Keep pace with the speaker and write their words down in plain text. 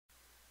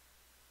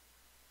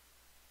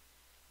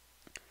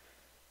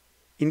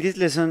In this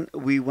lesson,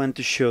 we want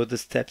to show the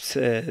steps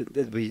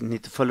that we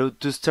need to follow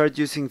to start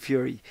using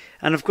Fiori.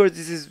 And of course,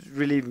 this is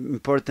really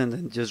important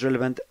and just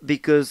relevant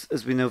because,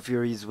 as we know,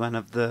 Fiori is one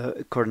of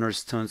the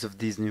cornerstones of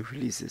these new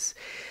releases.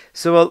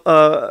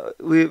 So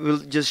we will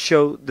just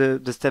show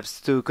the steps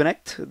to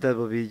connect. That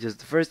will be just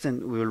the first,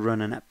 and we will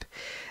run an app.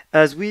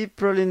 As we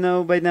probably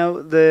know by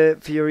now, the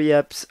Fiori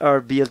apps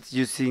are built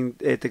using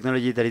a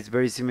technology that is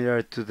very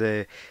similar to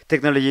the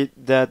technology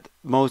that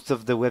most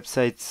of the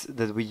websites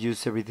that we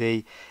use every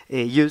day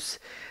use.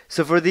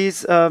 So for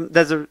this,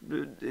 this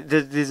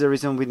is the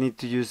reason we need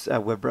to use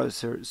a web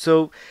browser.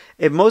 So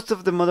most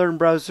of the modern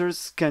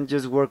browsers can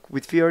just work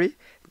with Fiori,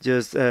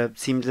 just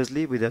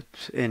seamlessly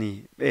without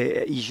any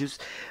issues.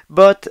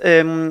 But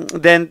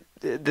then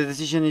the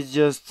decision is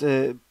just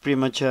pretty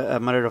much a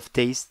matter of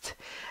taste.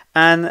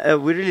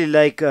 And we really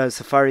like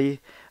Safari.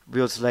 We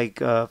also like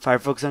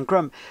Firefox and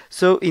Chrome.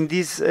 So in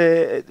this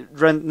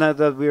run, now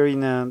that we're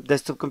in a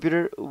desktop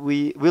computer,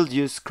 we will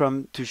use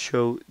Chrome to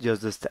show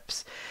just the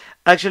steps.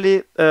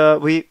 Actually,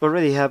 we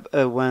already have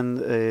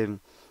one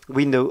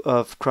window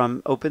of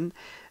Chrome open,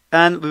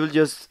 and we will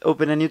just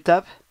open a new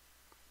tab.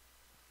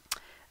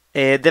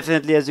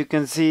 Definitely, as you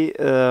can see,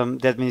 the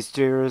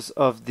administrators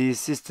of this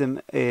system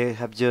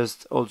have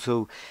just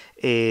also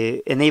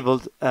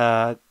enabled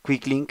a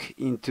quick link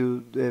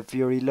into the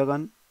Fiori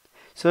logon.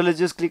 So let's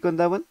just click on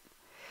that one.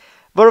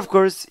 But of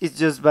course, it's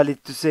just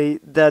valid to say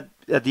that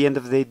at the end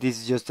of the day, this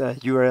is just a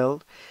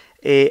URL.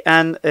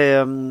 And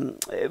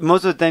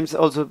most of the times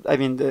also, I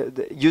mean,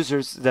 the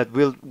users that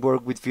will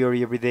work with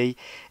Fiori every day,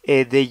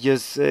 they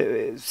just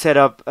set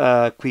up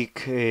a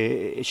quick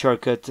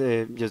shortcut,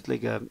 just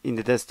like in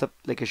the desktop,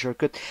 like a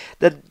shortcut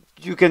that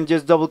you can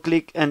just double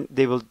click and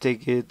they will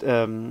take it,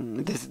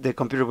 the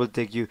computer will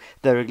take you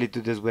directly to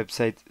this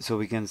website so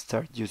we can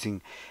start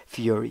using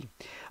Fiori.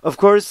 Of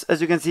course, as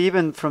you can see,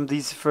 even from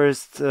this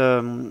first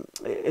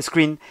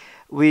screen,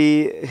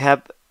 we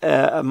have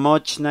a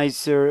much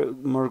nicer,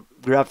 more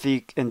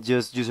graphic and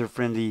just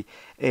user-friendly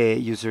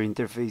user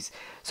interface.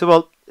 So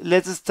well,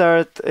 let's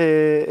start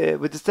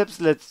with the steps.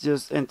 Let's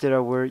just enter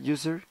our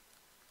user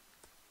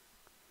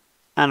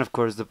and of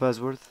course the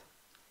password.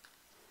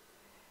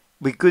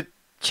 We could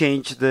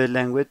change the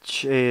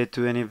language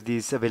to any of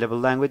these available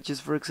languages,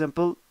 for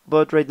example,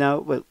 but right now,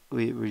 well,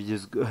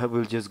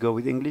 we'll just go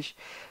with English.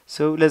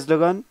 So let's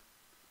log on.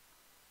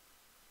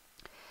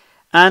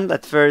 And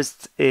at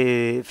first,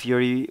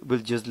 Fiori will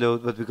just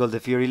load what we call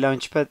the Fiori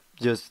Launchpad.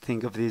 Just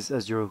think of this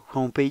as your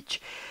home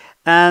page.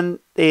 And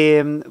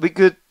we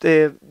could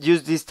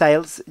use these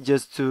tiles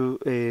just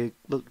to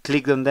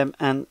click on them,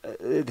 and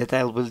the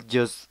tile will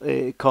just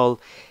call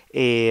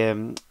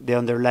the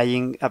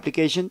underlying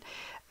application.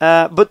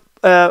 But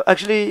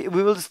actually,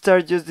 we will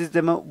start just this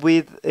demo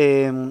with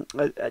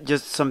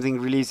just something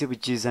really easy,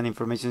 which is an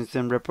information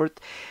system report.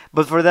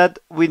 But for that,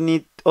 we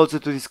need also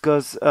to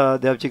discuss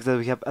the objects that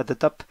we have at the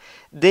top.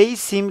 They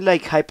seem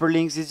like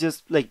hyperlinks, it's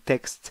just like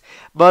text.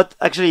 But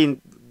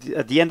actually,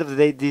 at the end of the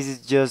day, this is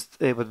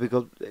just what we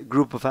call a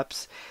group of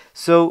apps.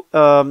 So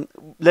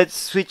let's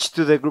switch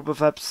to the group of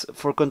apps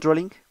for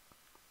controlling.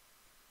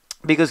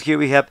 Because here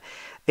we have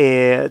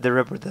the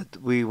report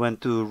that we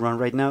want to run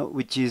right now,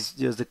 which is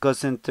just the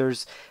cost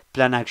centers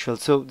plan actual.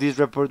 So this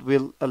report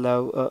will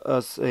allow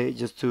us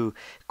just to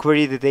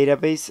query the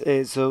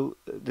database so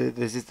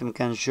the system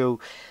can show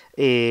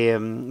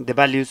the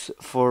values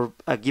for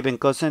a given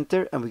cost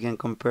center, and we can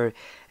compare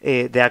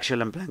the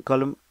actual and plan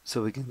column,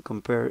 so we can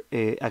compare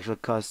actual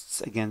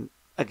costs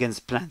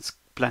against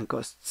plan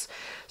costs.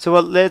 So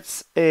well,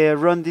 let's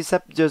run this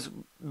app. Just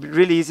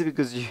really easy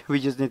because we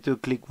just need to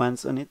click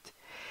once on it.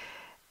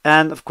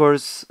 And of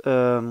course,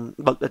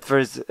 well, at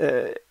first,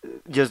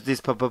 just this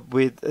pop-up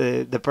with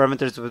the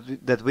parameters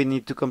that we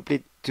need to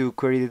complete to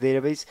query the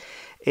database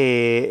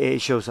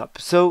shows up.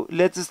 So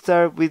let's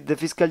start with the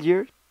fiscal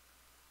year.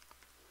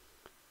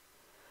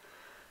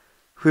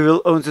 We will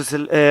also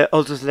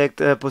select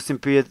posting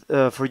period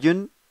for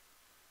June.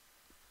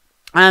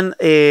 And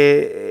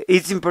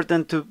it's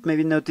important to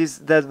maybe notice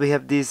that we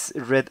have these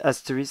red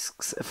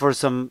asterisks for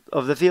some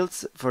of the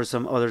fields. For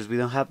some others, we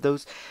don't have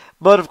those.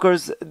 But of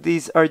course,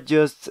 these are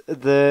just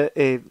the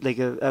like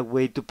a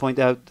way to point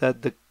out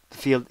that the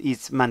field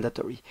is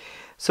mandatory.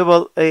 So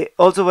well,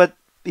 also what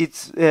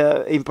it's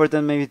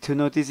important maybe to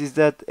notice is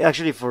that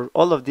actually for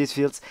all of these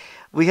fields,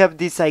 we have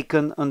this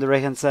icon on the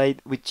right hand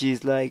side, which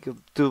is like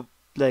two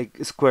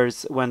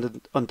squares,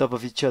 one on top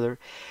of each other.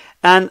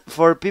 And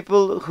for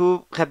people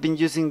who have been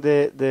using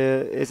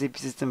the SAP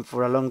system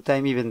for a long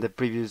time, even the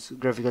previous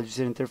graphical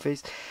user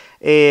interface,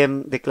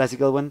 the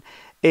classical one,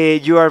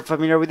 you are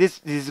familiar with this.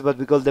 This is what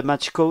we call the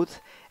match code.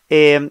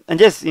 And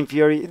yes, in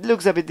Fiori, it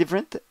looks a bit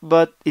different,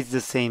 but it's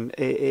the same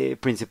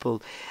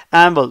principle.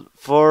 And well,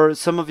 for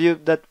some of you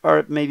that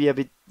are maybe a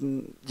bit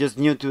just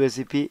new to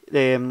SAP,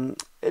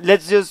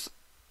 let's just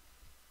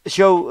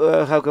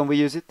show how can we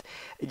use it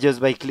just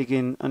by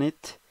clicking on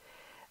it.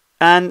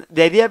 And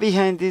the idea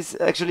behind this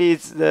actually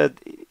is that,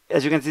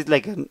 as you can see, it's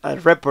like a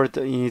report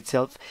in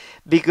itself,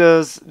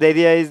 because the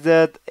idea is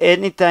that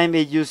anytime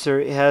a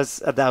user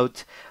has a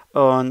doubt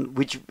on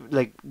which,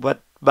 like,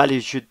 what value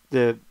should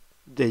the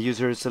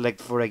user select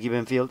for a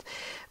given field.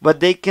 What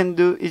they can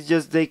do is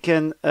just they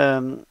can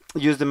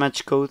use the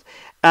match code,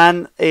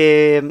 and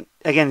again,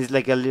 it's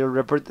like a little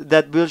report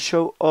that will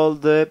show all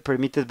the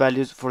permitted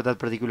values for that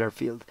particular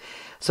field.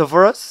 So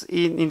for us,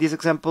 in this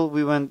example,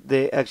 we want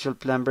the actual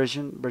plan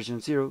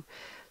version 0.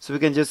 So we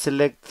can just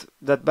select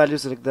that value,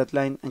 select that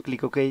line, and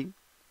click OK.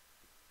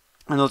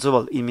 And also,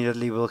 well,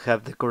 immediately we'll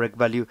have the correct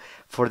value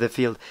for the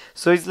field.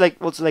 So it's like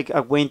also like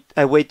a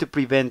way to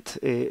prevent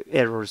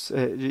errors,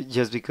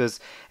 just because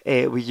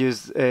we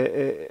use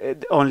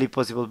only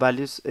possible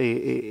values,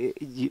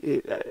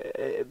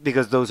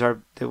 because those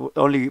are the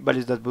only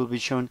values that will be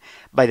shown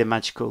by the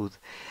match code.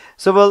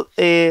 So, well,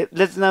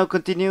 let's now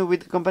continue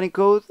with the company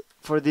code.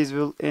 For this,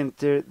 we'll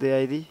enter the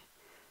ID,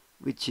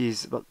 which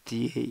is, well,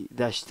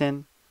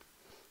 TA-10,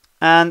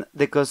 and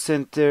the cost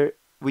center,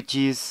 which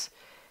is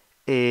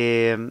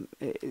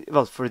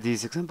well, for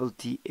this example,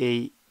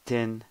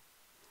 TA10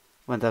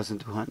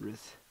 1200.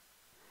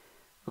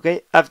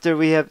 Okay, after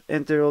we have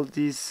entered all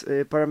these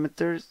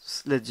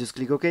parameters, let's just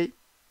click OK.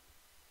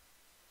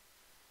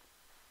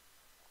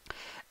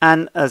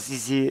 And as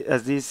easy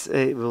as this,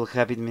 we'll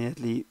have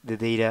immediately the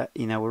data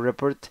in our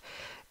report.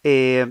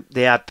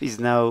 The app is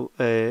now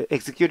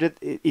executed.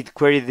 It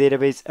queried the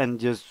database and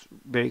just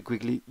very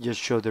quickly just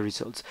show the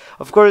results.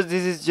 Of course,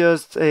 this is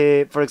just,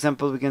 for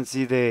example, we can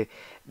see the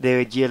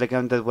GL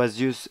account that was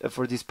used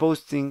for this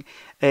posting.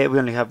 We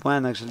only have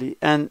one actually,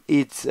 and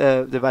it's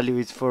the value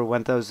is for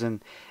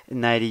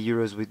 1,090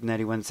 euros with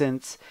 91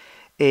 cents.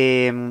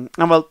 And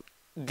well,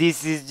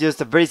 this is just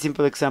a very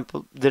simple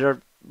example. There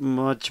are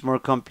much more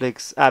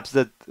complex apps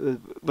that,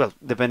 well,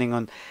 depending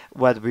on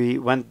what we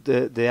want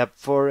the app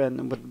for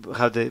and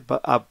how the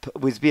app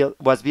was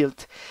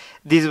built.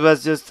 This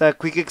was just a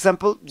quick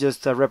example,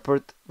 just a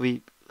report.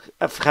 We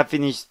have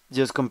finished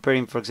just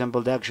comparing, for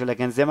example, the actual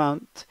against the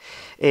amount,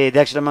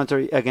 against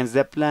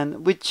the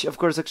plan, which of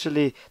course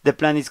actually the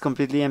plan is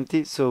completely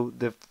empty, so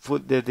the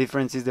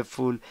difference is the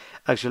full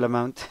actual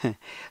amount.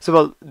 So,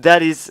 well,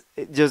 that is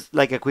just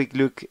like a quick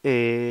look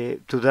to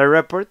the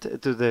report,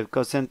 to the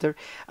cost center,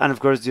 and of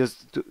course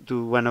just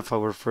to one of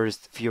our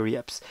first Fiori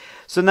apps.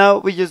 So now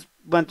we just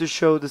want to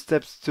show the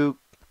steps to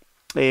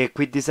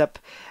quit this app,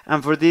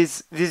 and for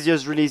this is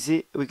just really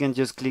easy. We can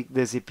just click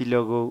the SAP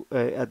logo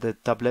at the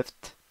top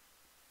left,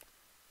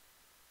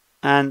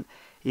 and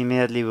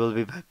immediately we'll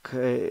be back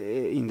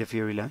in the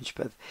Fiori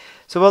Launchpad.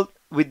 So, well,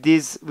 with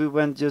this, we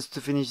want just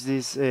to finish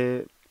this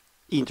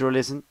intro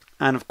lesson,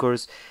 and of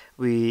course,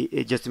 we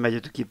just invite you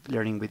to keep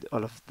learning with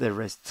all of the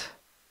rest.